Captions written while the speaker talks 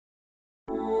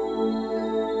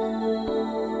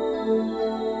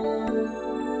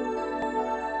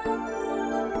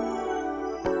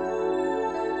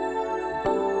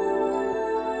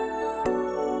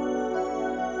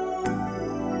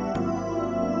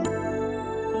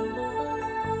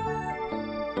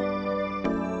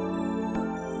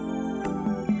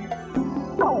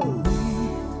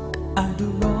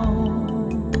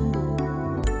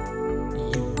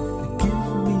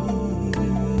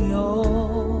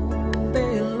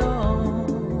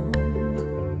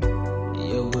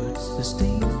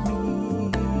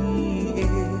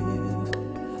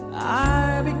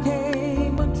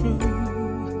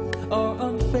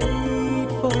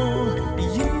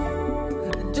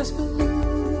just believe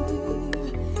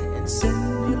and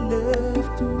send your love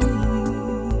to me.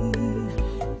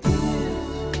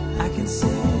 If I can say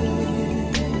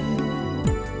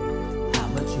how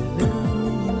much you love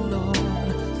me, Lord,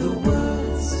 the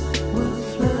words will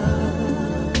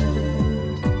flood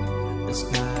the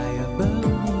sky above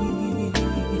me.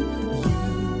 You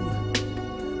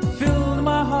filled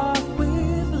my heart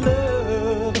with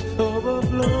love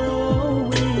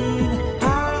overflowing.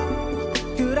 How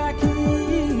could I keep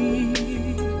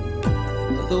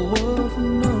the world from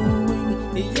knowing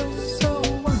you're so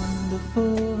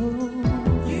wonderful?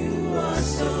 You are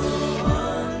so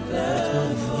wonderful.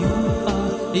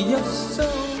 You're so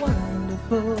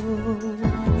wonderful.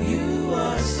 You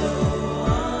are so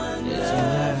wonderful. So I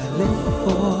live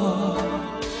for.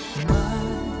 My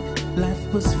life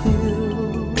was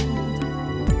filled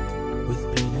with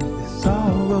pain and with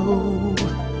sorrow.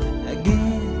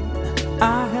 Again, I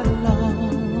had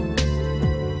lost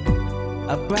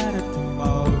a brighter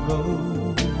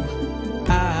tomorrow. I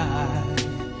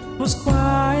was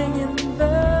crying in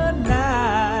the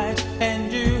night,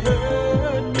 and you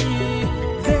heard me.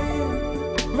 Then,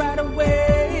 right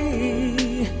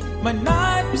away, my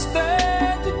night was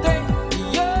turned to day.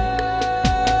 You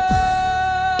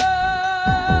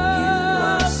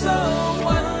are so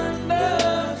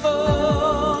wonderful.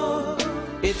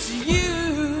 It's you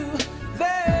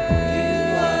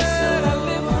that I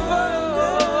live for.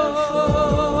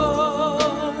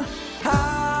 How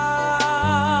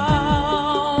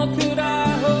could I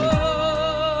hope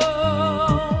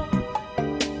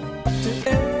to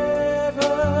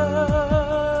ever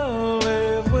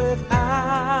live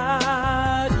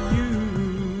without you?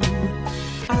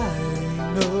 I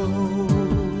know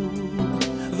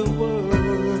the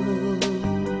world,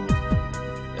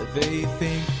 they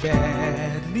think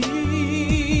badly,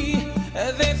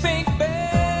 they think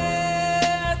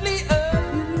badly of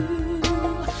you.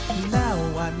 Now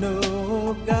I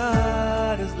know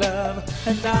God is love,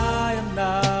 and I am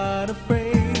not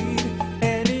afraid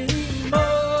anymore.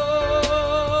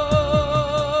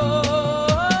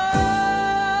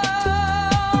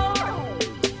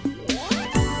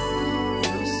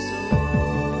 You're so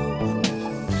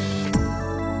wonderful.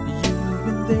 You've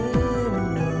been there and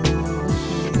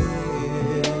nowhere.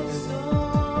 So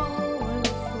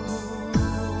wonderful.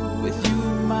 With you,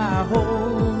 my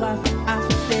whole life I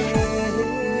share.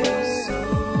 You're so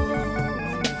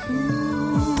wonderful.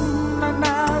 And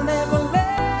I'll never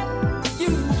let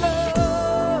you go.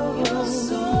 You're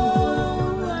so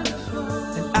wonderful.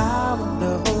 And I want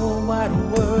the whole wide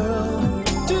world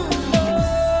to know.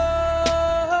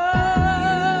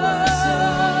 You are so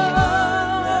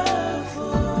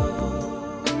wonderful.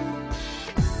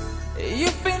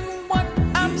 You've been what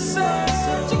I'm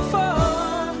searching for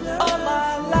all my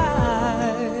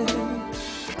life,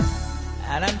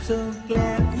 and I'm so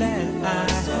glad that I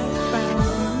have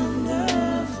found you.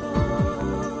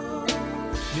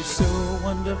 You're so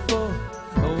wonderful,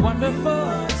 wonderful,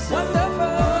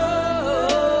 wonderful.